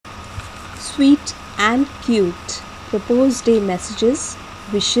sweet and cute Propose Day messages,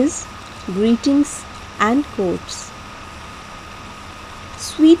 wishes, greetings, and quotes.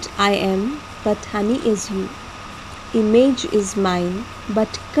 Sweet I am, but honey is you. Image is mine,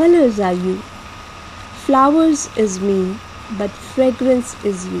 but colors are you. Flowers is me, but fragrance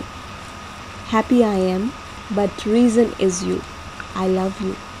is you. Happy I am, but reason is you. I love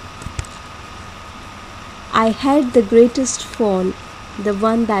you. I had the greatest fall, the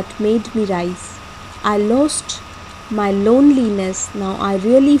one that made me rise. I lost my loneliness, now I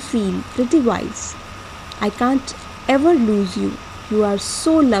really feel pretty wise. I can't ever lose you. You are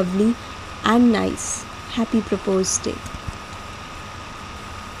so lovely and nice. Happy Propose Day.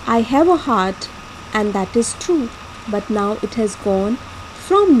 I have a heart, and that is true, but now it has gone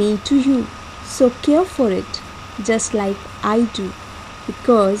from me to you. So care for it, just like I do,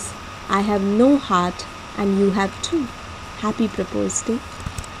 because I have no heart and you have too. Happy Propose Day.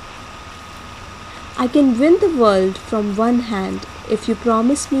 I can win the world from one hand if you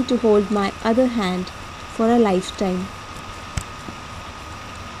promise me to hold my other hand for a lifetime.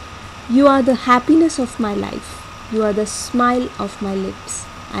 You are the happiness of my life. You are the smile of my lips.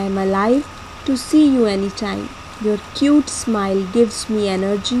 I am alive to see you anytime. Your cute smile gives me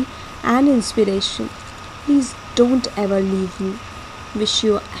energy and inspiration. Please don't ever leave me. Wish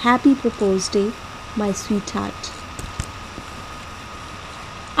you a happy Propose Day, my sweetheart.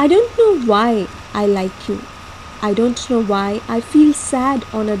 I don't know why I like you. I don't know why I feel sad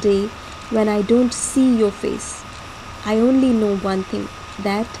on a day when I don't see your face. I only know one thing,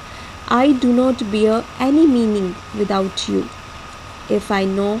 that I do not bear any meaning without you. If I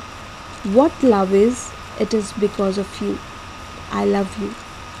know what love is, it is because of you. I love you.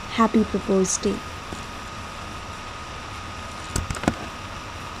 Happy Propose Day.